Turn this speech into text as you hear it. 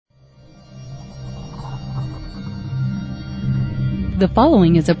The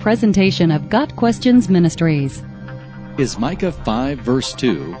following is a presentation of Got Questions Ministries. Is Micah 5 verse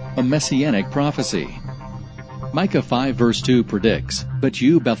 2 a Messianic prophecy? Micah 5 verse 2 predicts, "But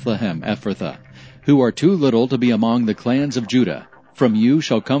you, Bethlehem Ephrathah, who are too little to be among the clans of Judah, from you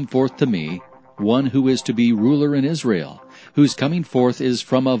shall come forth to me one who is to be ruler in Israel, whose coming forth is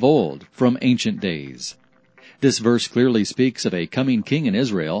from of old, from ancient days." This verse clearly speaks of a coming king in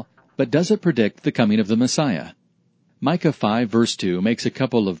Israel, but does it predict the coming of the Messiah? Micah 5 verse 2 makes a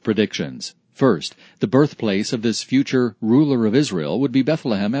couple of predictions. First, the birthplace of this future ruler of Israel would be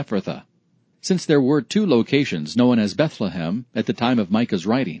Bethlehem Ephrathah. Since there were two locations known as Bethlehem at the time of Micah's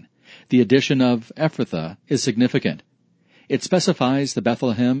writing, the addition of Ephrathah is significant. It specifies the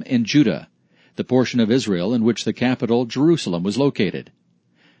Bethlehem in Judah, the portion of Israel in which the capital, Jerusalem, was located.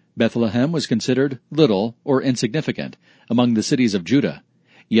 Bethlehem was considered little or insignificant among the cities of Judah,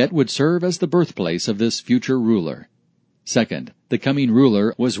 yet would serve as the birthplace of this future ruler. Second, the coming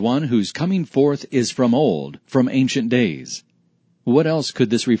ruler was one whose coming forth is from old, from ancient days. What else could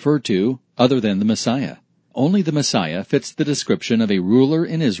this refer to other than the Messiah? Only the Messiah fits the description of a ruler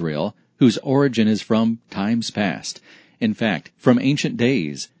in Israel whose origin is from times past. In fact, from ancient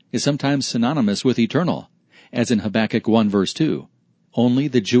days is sometimes synonymous with eternal, as in Habakkuk 1 verse 2. Only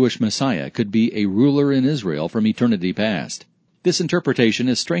the Jewish Messiah could be a ruler in Israel from eternity past. This interpretation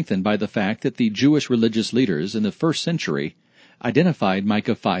is strengthened by the fact that the Jewish religious leaders in the first century identified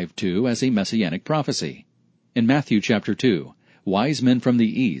Micah 5:2 as a messianic prophecy. In Matthew chapter 2, wise men from the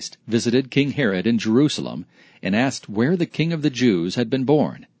east visited King Herod in Jerusalem and asked where the King of the Jews had been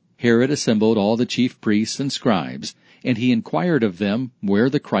born. Herod assembled all the chief priests and scribes, and he inquired of them where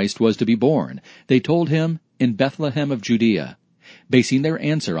the Christ was to be born. They told him, "In Bethlehem of Judea," basing their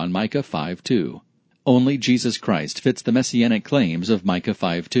answer on Micah 5:2. Only Jesus Christ fits the messianic claims of Micah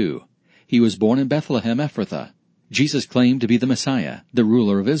 5:2. He was born in Bethlehem Ephrathah. Jesus claimed to be the Messiah, the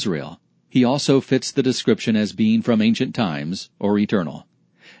ruler of Israel. He also fits the description as being from ancient times or eternal.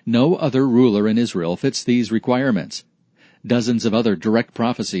 No other ruler in Israel fits these requirements. Dozens of other direct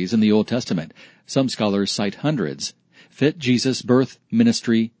prophecies in the Old Testament, some scholars cite hundreds, fit Jesus' birth,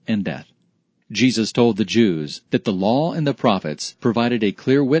 ministry, and death. Jesus told the Jews that the law and the prophets provided a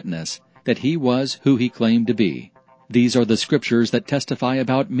clear witness that he was who he claimed to be. "These are the scriptures that testify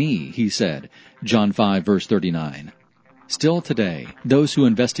about me," he said, John 5 verse 39. Still today, those who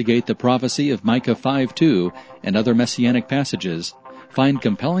investigate the prophecy of Micah 5:2 and other messianic passages find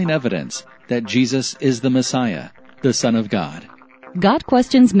compelling evidence that Jesus is the Messiah, the Son of God. God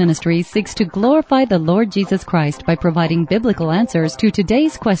Questions Ministry seeks to glorify the Lord Jesus Christ by providing biblical answers to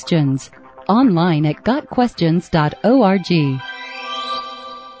today's questions. Online at gotquestions.org.